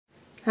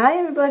Hi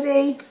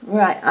everybody!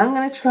 Right, I'm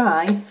going to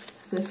try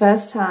for the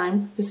first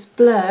time the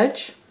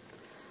Splurge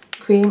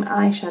cream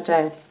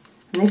eyeshadow,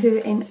 and this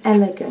is in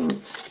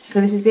Elegant. So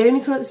this is the only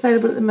colour that's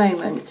available at the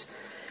moment.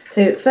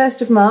 So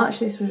 1st of March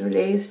this was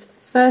released,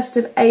 1st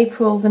of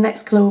April the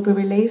next colour will be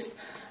released,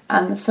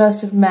 and the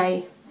 1st of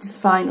May the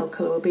final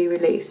colour will be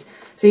released.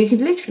 So you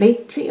could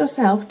literally treat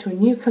yourself to a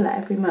new colour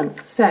every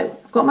month. So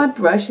I've got my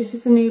brush, this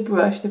is the new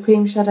brush, the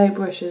cream shadow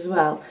brush as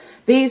well.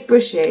 These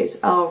brushes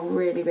are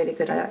really, really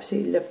good, I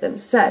absolutely love them.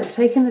 So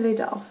taking the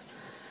lid off,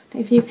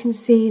 if you can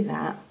see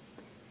that,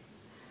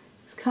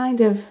 it's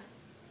kind of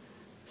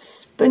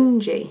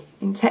spongy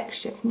in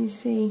texture. Can you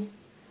see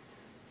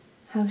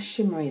how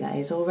shimmery that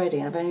is already?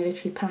 And I've only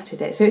literally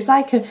patted it. So it's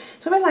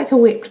almost like a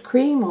whipped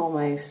cream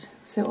almost.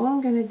 So all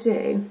I'm going to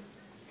do,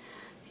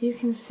 you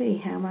can see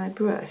how my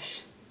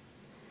brush,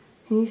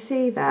 can you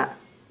see that?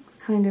 It's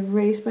kind of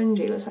really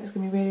spongy, it looks like it's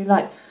going to be really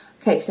light.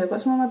 Okay, so I've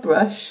got some on my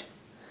brush.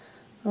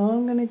 All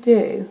I'm going to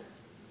do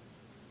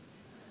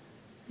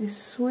is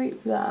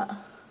sweep that,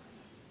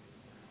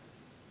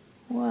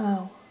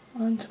 wow,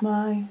 onto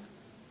my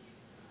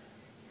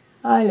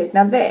eyelid.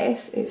 Now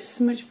this is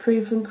smudge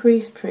proof and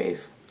crease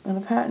proof, and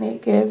apparently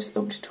it gives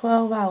up to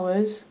 12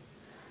 hours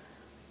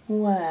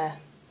wear.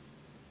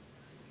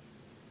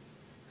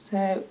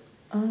 So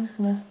I'm just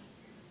going to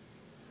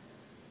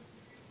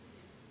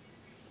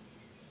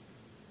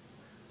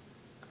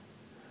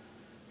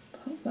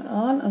put that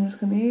on. I'm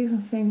just going to use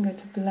my finger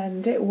to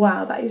blend it.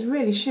 Wow, that is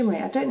really shimmery.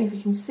 I don't know if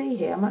you can see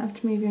here. I might have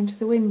to move you into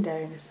the window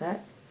in a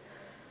sec.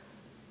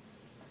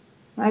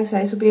 Like I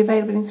say, this will be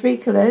available in 3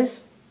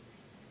 colours.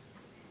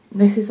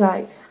 This is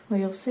like, well,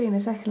 you'll see in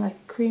a second, like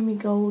a creamy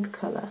gold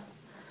colour.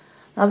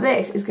 Now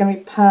this is going to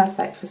be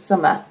perfect for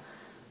summer,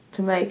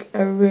 to make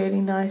a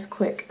really nice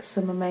quick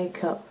summer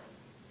makeup.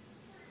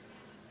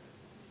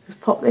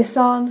 Just pop this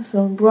on,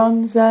 some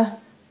bronzer,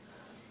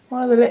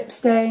 one of the lip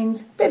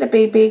stains, bit of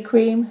BB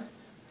cream,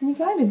 and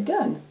you're kind of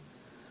done.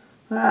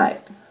 Right,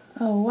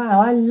 oh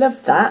wow, I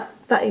love that.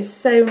 That is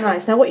so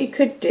nice. Now what you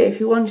could do, if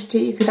you wanted to,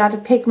 you could add a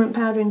pigment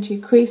powder into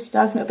your crease to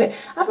darken it a bit.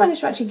 I've managed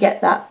to actually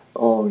get that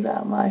all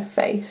down my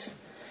face.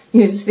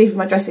 Use the sleeve of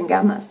my dressing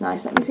gown, that's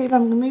nice. Let me see if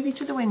I'm going to move you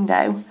to the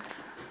window.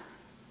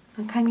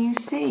 And can you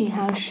see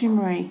how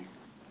shimmery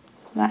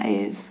that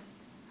is?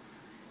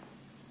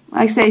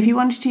 Like I say, if you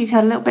wanted to, you could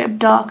add a little bit of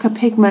darker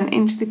pigment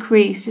into the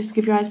crease just to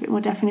give your eyes a bit more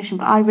definition,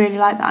 but I really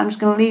like that. I'm just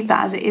going to leave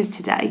that as it is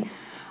today,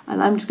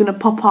 and I'm just going to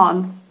pop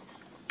on,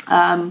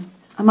 I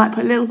might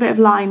put a little bit of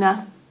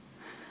liner,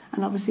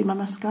 and obviously my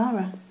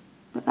mascara.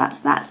 But that's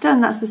that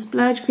done. That's the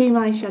Splurge cream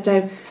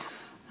eyeshadow.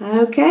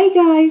 Okay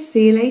guys,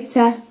 see you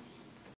later.